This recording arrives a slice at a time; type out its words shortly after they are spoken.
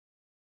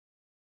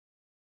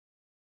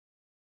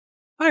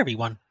Hi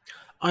everyone,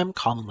 I'm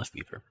Colin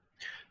LeFevre.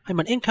 I'm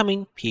an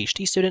incoming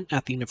PhD student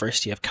at the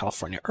University of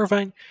California,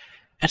 Irvine,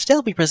 and today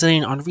I'll be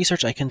presenting on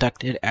research I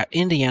conducted at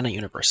Indiana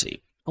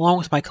University, along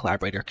with my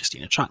collaborator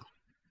Christina Chung.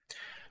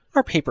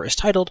 Our paper is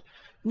titled,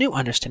 New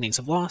Understandings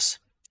of Loss,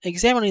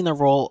 Examining the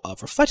Role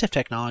of Reflective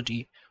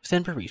Technology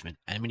Within Bereavement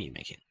and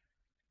Meaning-Making.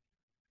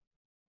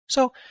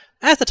 So,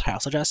 as the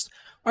title suggests,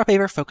 our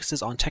paper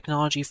focuses on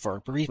technology for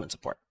bereavement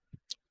support.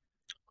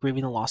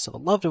 Grieving the loss of a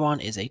loved one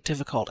is a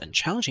difficult and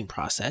challenging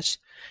process,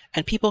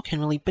 and people can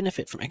really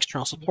benefit from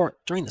external support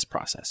during this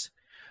process.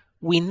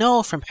 We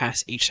know from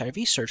past HCI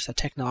research that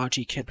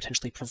technology can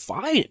potentially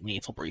provide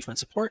meaningful bereavement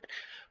support,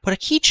 but a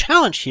key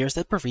challenge here is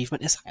that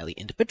bereavement is highly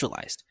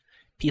individualized.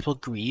 People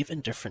grieve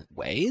in different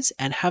ways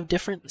and have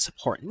different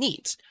support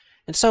needs.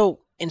 And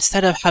so,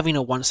 instead of having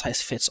a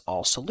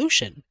one-size-fits-all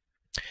solution,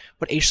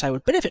 what HCI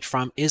would benefit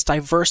from is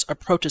diverse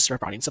approaches to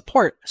providing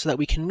support so that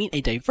we can meet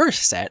a diverse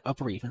set of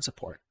bereavement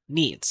support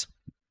needs.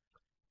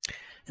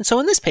 And so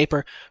in this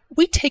paper,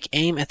 we take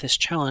aim at this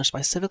challenge by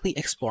specifically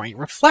exploring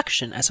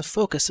reflection as a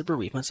focus of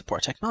bereavement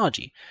support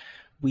technology.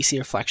 We see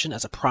reflection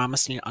as a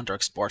promising and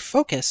underexplored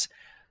focus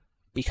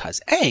because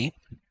A,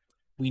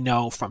 we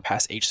know from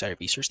past HCI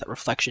research that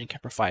reflection can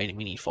provide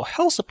meaningful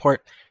health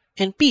support,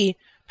 and B,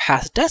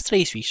 past death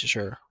studies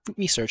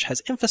research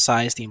has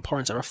emphasized the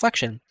importance of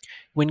reflection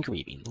when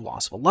grieving the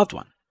loss of a loved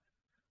one.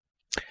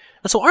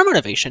 And so our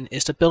motivation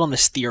is to build on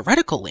this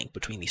theoretical link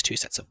between these two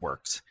sets of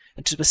works,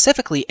 and to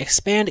specifically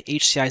expand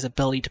HCI's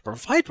ability to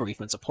provide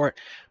bereavement support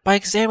by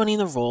examining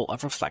the role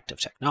of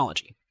reflective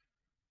technology.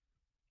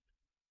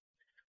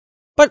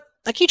 But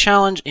a key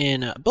challenge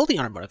in building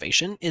on our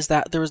motivation is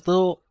that there is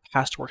little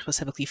past work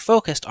specifically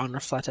focused on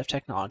reflective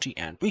technology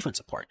and bereavement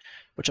support,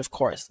 which of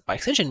course, by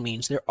extension,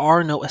 means there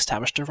are no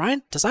established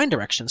design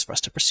directions for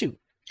us to pursue.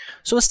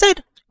 So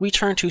instead, we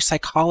turn to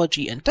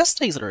psychology and death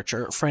studies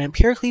literature for an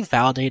empirically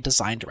validated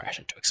design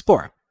direction to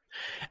explore.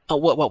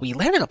 What we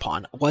landed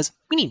upon was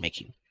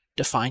meaning-making,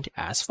 defined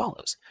as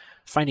follows: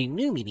 finding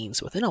new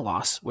meanings within a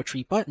loss which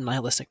rebut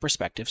nihilistic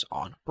perspectives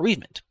on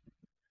bereavement.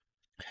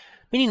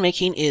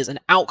 Meaning-making is an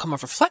outcome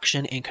of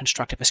reflection in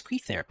constructivist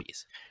grief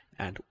therapies,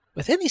 and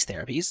within these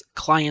therapies,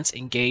 clients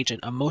engage in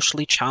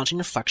emotionally challenging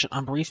reflection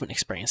on bereavement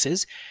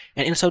experiences,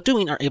 and in so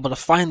doing are able to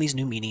find these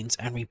new meanings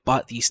and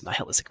rebut these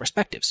nihilistic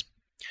perspectives.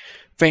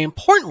 Very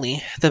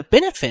importantly, the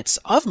benefits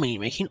of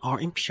meaning-making are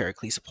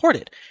empirically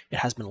supported. It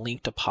has been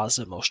linked to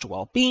positive emotional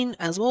well-being,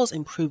 as well as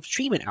improved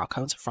treatment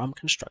outcomes from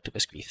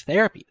constructivist grief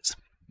therapies.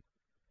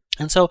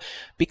 And so,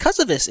 because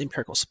of this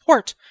empirical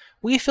support,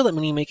 we feel that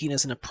meaning-making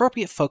is an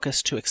appropriate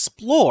focus to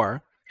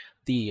explore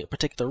the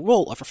particular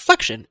role of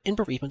reflection in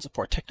bereavement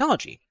support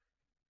technology.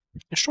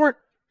 In short,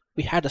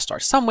 we had to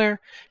start somewhere,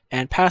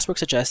 and past work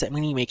suggests that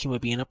meaning-making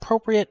would be an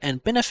appropriate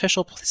and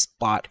beneficial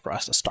spot for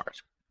us to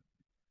start.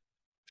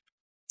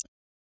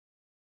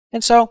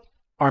 And so,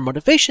 our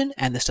motivation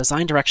and this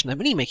design direction of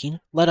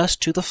meaning-making led us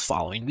to the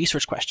following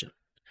research question.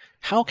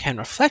 How can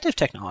reflective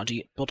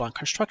technology build on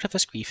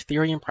constructivist grief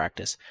theory and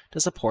practice to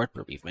support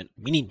bereavement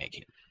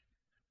meaning-making?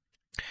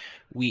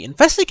 We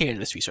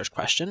investigated this research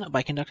question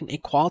by conducting a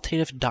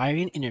qualitative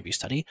diary and interview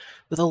study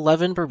with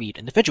 11 bereaved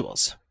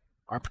individuals.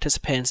 Our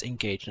participants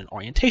engaged in an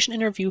orientation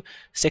interview,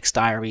 6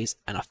 diaries,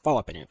 and a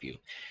follow-up interview.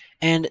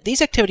 And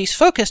these activities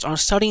focused on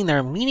studying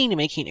their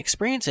meaning-making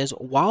experiences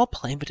while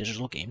playing the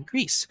digital game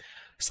GRIS,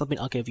 something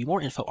I'll give you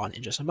more info on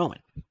in just a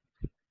moment.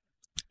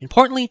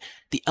 Importantly,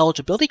 the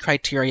eligibility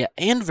criteria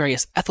and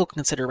various ethical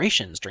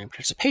considerations during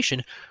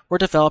participation were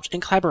developed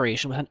in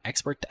collaboration with an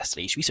expert death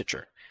studies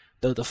researcher.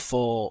 Though the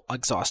full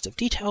exhaustive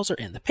details are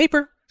in the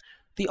paper,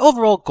 the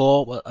overall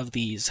goal of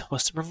these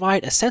was to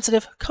provide a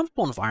sensitive,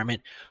 comfortable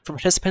environment for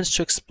participants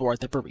to explore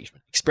their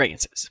bereavement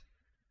experiences.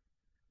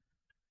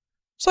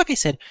 So like I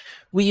said,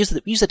 we use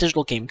the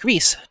digital game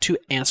GRIS to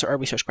answer our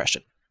research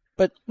question.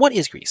 But what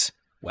is GRIS?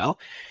 Well,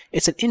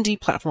 it's an indie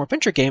platform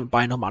adventure game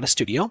by Nomada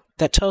Studio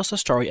that tells the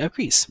story of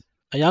GRIS,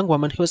 a young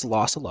woman who has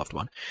lost a loved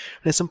one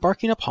and is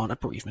embarking upon a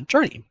bereavement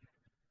journey.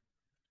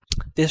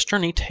 This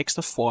journey takes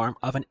the form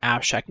of an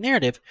abstract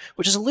narrative,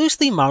 which is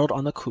loosely modeled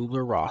on the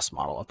Kubler-Ross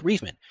model of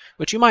bereavement,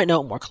 which you might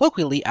know more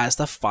colloquially as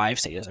the 5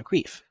 stages of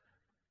grief.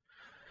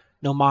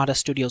 Nomada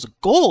Studio's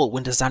goal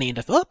when designing and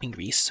developing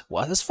GRIS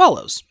was as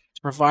follows: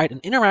 to provide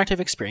an interactive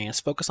experience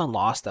focused on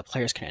loss that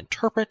players can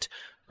interpret,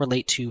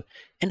 relate to,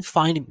 and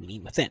find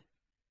meaning within.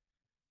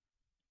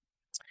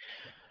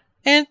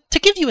 And to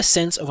give you a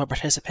sense of what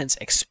participants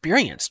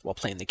experienced while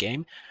playing the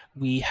game,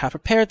 we have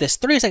prepared this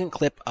 30-second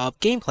clip of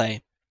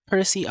gameplay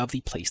courtesy of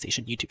the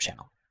PlayStation YouTube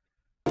channel.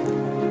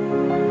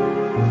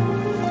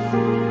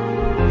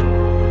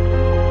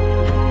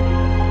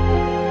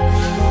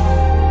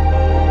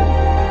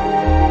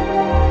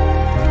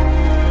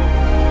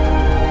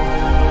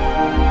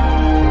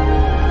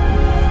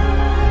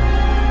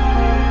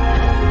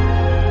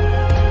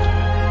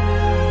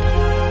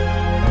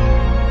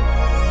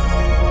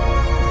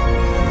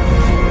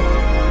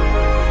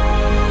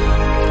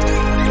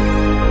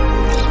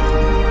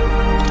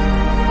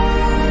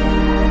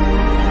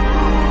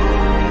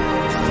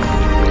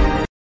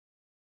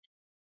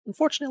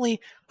 Unfortunately,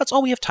 that's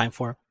all we have time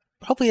for,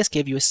 but hopefully this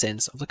gave you a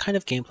sense of the kind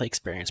of gameplay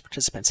experience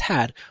participants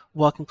had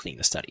while completing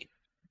the study.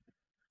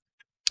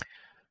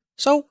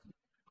 So,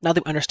 now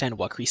that we understand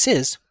what GRIS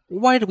is,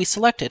 why did we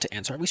select it to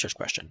answer our research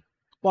question?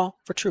 Well,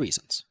 for two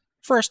reasons.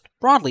 First,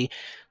 broadly,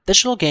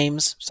 digital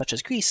games such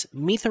as GRIS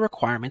meet the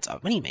requirements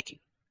of meaning-making.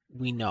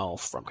 We know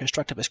from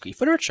constructivist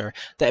grief literature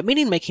that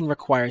meaning-making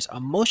requires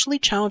emotionally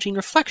challenging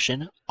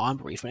reflection on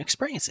bereavement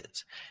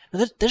experiences. And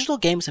the digital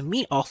games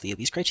meet all three of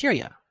these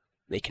criteria.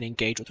 They can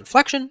engage with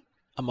reflection,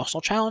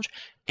 emotional challenge,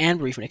 and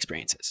bereavement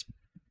experiences.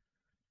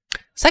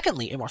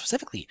 Secondly, and more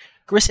specifically,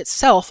 GRIS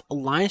itself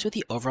aligns with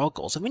the overall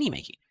goals of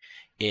meaning-making.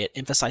 It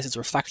emphasizes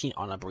reflecting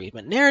on a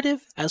bereavement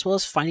narrative, as well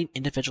as finding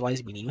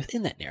individualized meaning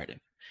within that narrative.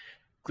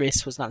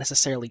 GRIS was not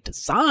necessarily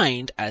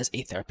designed as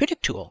a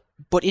therapeutic tool,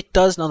 but it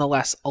does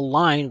nonetheless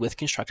align with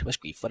constructivist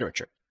grief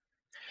literature.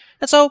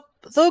 And so,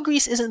 though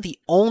GRIS isn't the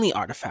only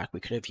artifact we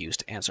could have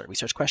used to answer a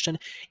research question,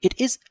 it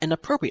is an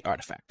appropriate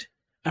artifact,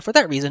 and for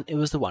that reason, it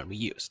was the one we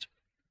used.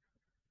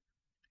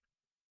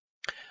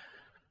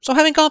 So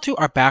having gone through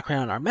our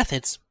background and our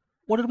methods,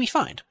 what did we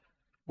find?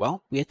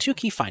 Well, we had two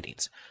key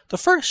findings. The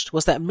first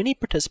was that many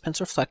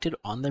participants reflected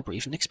on their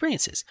bereavement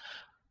experiences.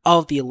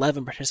 Of the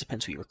 11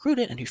 participants we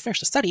recruited and who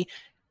finished the study,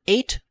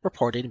 8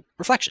 reported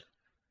reflection.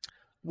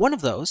 One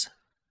of those,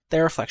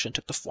 their reflection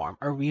took the form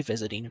of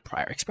revisiting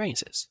prior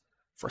experiences.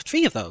 For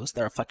 3 of those,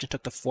 their reflection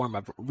took the form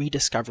of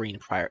rediscovering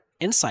prior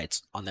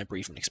insights on their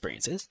bereavement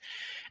experiences.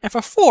 And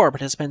for 4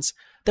 participants,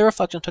 their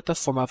reflection took the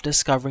form of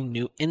discovering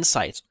new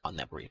insights on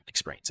their bereavement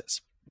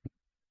experiences.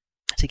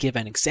 To give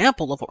an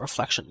example of what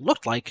reflection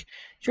looked like,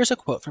 here's a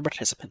quote from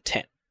participant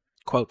 10.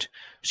 Quote,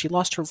 "She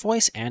lost her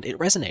voice and it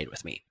resonated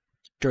with me.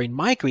 During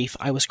my grief,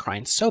 I was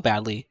crying so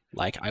badly,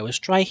 like I was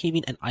dry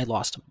heaving and I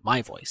lost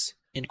my voice."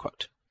 End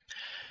quote.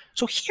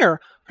 So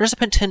here,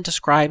 participant 10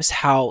 describes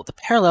how the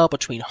parallel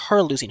between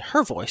her losing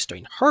her voice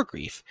during her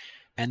grief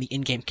and the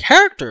in-game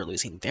character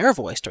losing their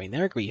voice during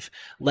their grief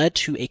led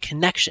to a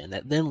connection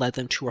that then led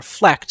them to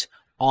reflect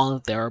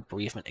on their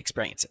bereavement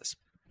experiences.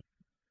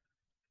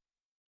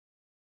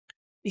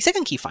 The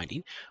second key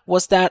finding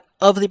was that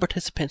of the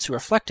participants who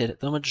reflected,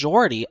 the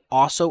majority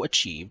also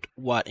achieved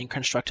what in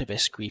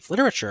constructivist grief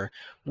literature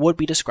would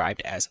be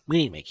described as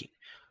meaning-making.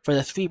 For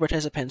the 3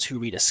 participants who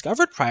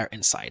rediscovered prior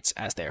insights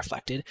as they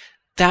reflected,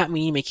 that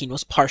meaning-making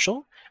was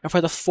partial, and for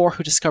the 4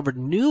 who discovered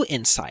new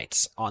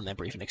insights on their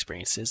bereavement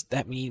experiences,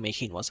 that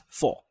meaning-making was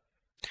full.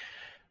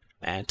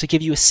 And to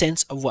give you a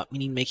sense of what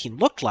meaning-making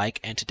looked like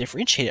and to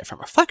differentiate it from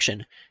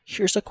reflection,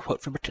 here's a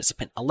quote from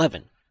participant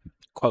 11.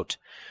 Quote,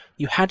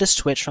 "You had to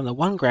switch from the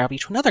one gravity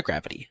to another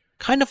gravity,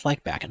 kind of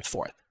like back and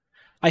forth.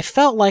 I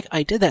felt like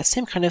I did that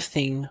same kind of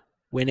thing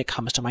when it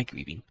comes to my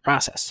grieving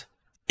process."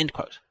 End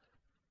quote.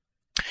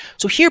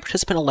 So here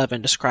participant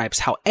 11 describes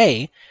how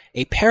a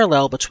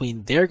parallel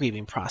between their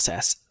grieving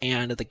process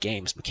and the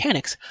game's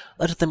mechanics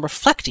led to them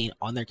reflecting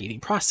on their grieving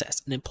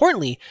process. And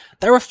importantly,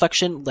 that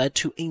reflection led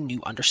to a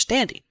new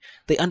understanding.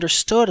 They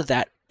understood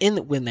that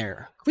when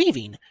they're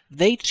grieving,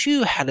 they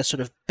too had a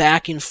sort of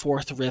back and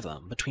forth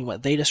rhythm between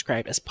what they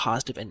described as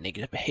positive and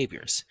negative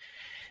behaviors.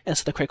 And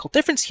so the critical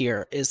difference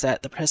here is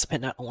that the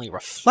participant not only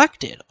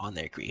reflected on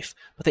their grief,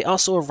 but they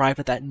also arrived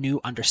at that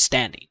new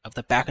understanding of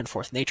the back and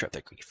forth nature of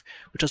their grief,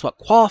 which is what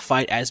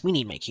qualified as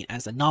meaning-making,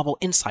 as the novel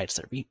insights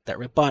that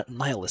rebut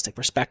nihilistic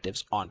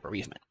perspectives on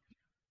bereavement.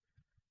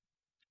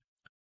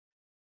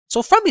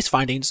 So from these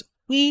findings,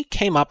 we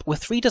came up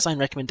with 3 design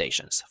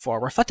recommendations for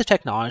a reflective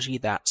technology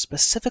that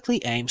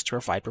specifically aims to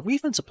provide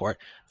bereavement support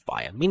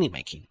via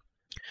meaning-making.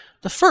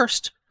 The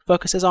first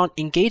focuses on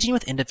engaging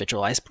with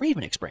individualized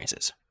bereavement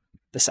experiences.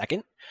 The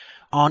second,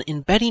 on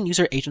embedding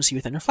user agency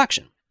within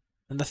reflection.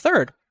 And the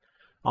third,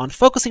 on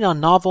focusing on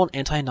novel and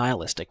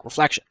anti-nihilistic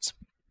reflections.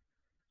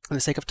 For the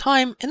sake of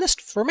time, in this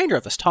remainder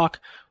of this talk,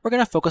 we're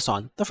going to focus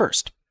on the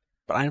first,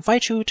 but I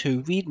invite you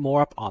to read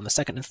more up on the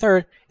second and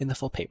third in the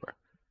full paper.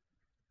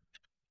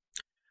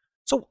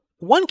 So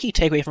one key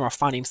takeaway from our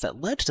findings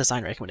that led to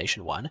design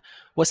recommendation 1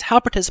 was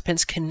how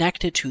participants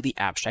connected to the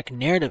abstract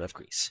narrative of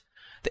GRIS.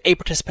 The 8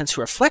 participants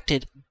who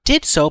reflected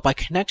did so by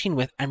connecting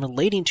with and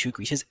relating to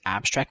GRIS's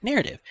abstract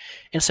narrative,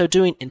 and so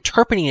doing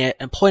interpreting it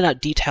and pulling out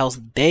details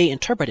they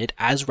interpreted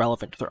as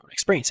relevant to their own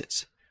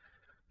experiences.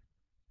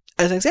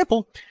 As an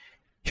example,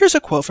 here's a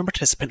quote from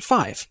participant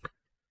 5.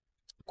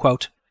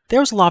 Quote,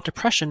 "There was a lot of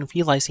depression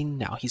realizing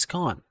now he's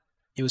gone.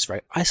 It was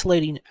very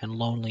isolating and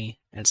lonely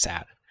and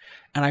sad.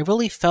 And I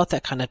really felt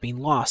that kind of being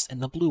lost in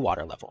the blue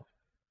water level."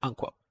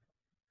 Unquote.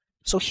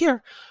 So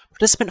here,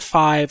 participant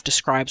 5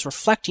 describes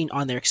reflecting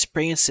on their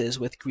experiences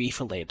with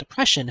grief-related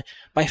depression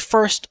by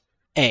first,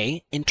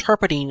 A,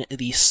 interpreting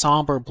the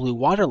somber blue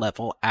water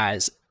level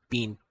as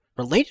being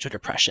related to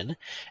depression,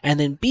 and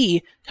then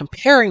B,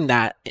 comparing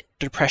that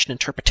depression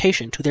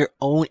interpretation to their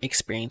own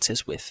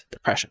experiences with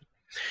depression.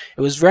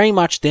 It was very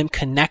much them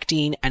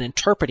connecting and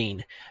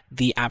interpreting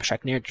the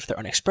abstract narrative to their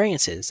own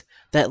experiences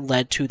that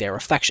led to their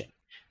reflection,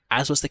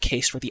 as was the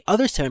case for the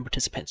other 7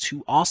 participants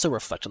who also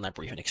reflect on their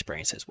bereavement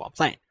experiences while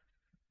playing.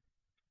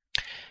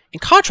 In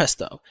contrast,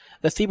 though,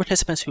 the 3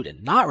 participants who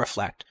did not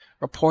reflect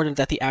reported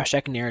that the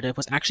abstract narrative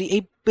was actually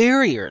a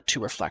barrier to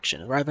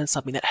reflection rather than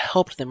something that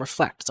helped them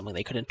reflect, something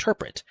they could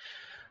interpret.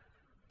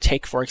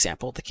 Take, for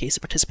example, the case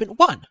of participant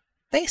 1.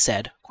 They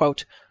said,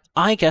 quote,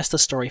 "I guess the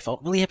story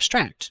felt really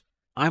abstract.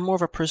 I'm more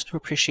of a person who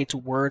appreciates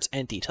words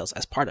and details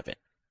as part of it."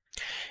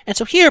 And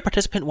so here,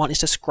 participant 1 is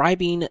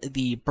describing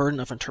the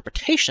burden of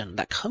interpretation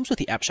that comes with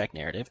the abstract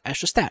narrative as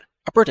just that,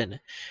 a burden.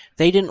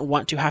 They didn't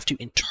want to have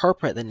to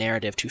interpret the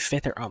narrative to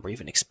fit their own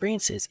bereavement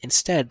experiences.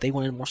 Instead, they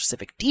wanted more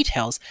specific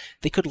details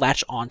they could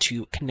latch on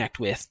to, connect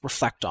with,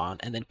 reflect on,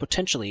 and then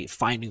potentially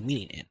find new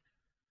meaning in.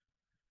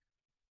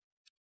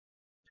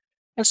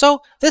 And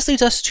so this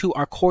leads us to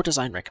our core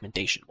design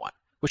recommendation 1,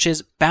 which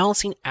is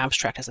balancing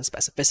abstractness and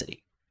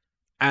specificity.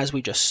 As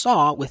we just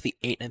saw with the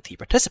 8 and 3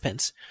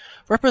 participants,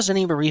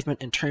 representing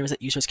bereavement in terms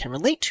that users can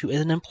relate to is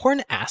an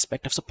important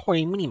aspect of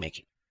supporting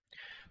meaning-making.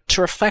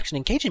 To reflect and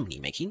engage in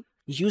meaning-making,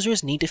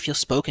 users need to feel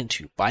spoken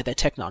to by that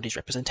technology's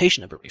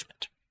representation of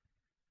bereavement.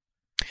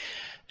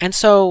 And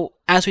so,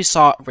 as we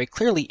saw very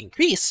clearly in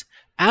GRIS,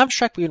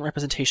 abstract bereavement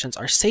representations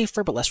are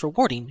safer but less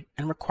rewarding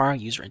and require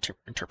user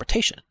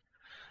interpretation.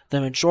 The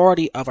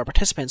majority of our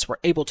participants were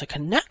able to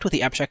connect with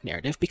the abstract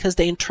narrative because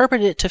they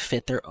interpreted it to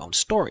fit their own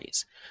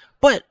stories.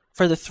 But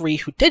for the 3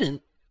 who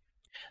didn't,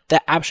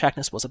 that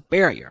abstractness was a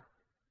barrier.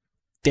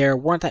 There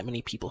weren't that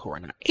many people who were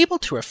not able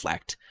to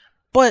reflect,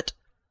 but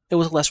it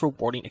was a less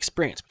rewarding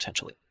experience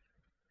potentially.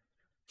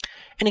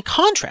 And in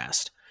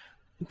contrast,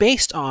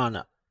 based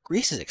on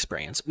GRIS's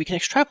experience, we can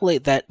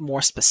extrapolate that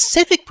more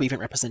specific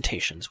bereavement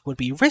representations would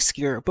be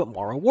riskier but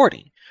more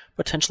rewarding,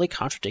 potentially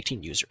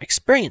contradicting user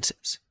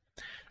experiences.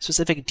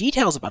 Specific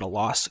details about a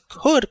loss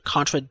could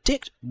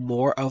contradict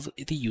more of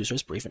the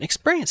user's bereavement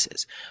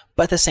experiences,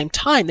 but at the same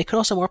time, they could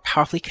also more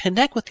powerfully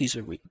connect with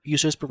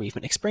users'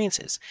 bereavement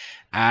experiences,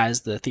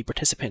 as the 3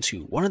 participants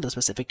who wanted those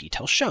specific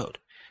details showed.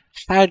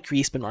 Had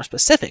GRIS been more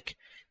specific,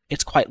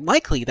 it's quite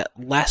likely that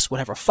less would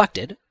have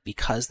reflected,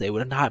 because they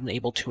would not have been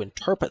able to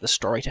interpret the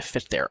story to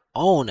fit their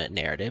own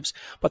narratives,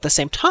 but at the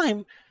same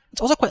time, it's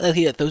also quite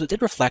likely that those who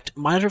did reflect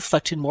might have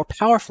reflected more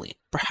powerfully.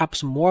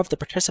 Perhaps more of the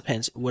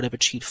participants would have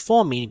achieved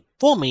full meaning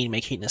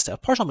making instead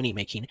of partial meaning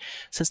making,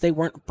 since they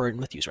weren't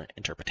burdened with user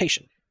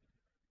interpretation.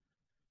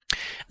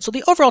 So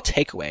the overall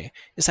takeaway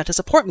is that to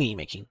support meaning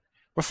making,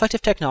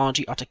 reflective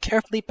technology ought to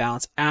carefully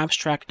balance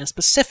abstract and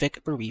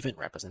specific bereavement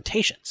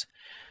representations.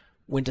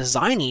 When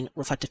designing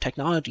reflective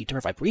technology to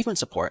provide bereavement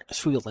support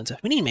through the lens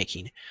of meaning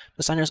making,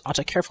 designers ought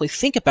to carefully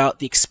think about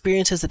the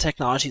experiences the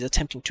technology is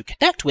attempting to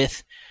connect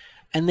with,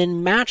 and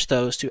then match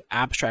those to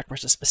abstract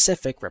versus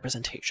specific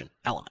representation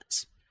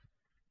elements.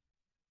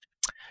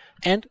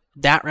 And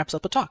that wraps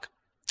up the talk.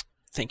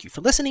 Thank you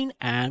for listening,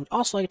 and would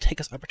also like to take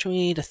this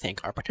opportunity to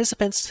thank our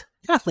participants,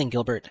 Kathleen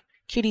Gilbert,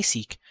 Katie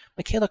Seek,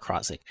 Michaela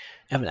Krosik,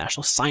 and the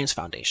National Science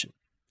Foundation.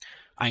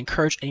 I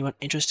encourage anyone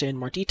interested in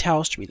more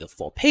details to read the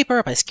full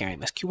paper by scanning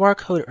this QR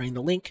code or in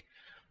the link,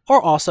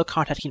 or also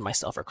contacting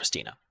myself or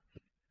Christina.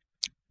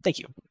 Thank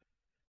you.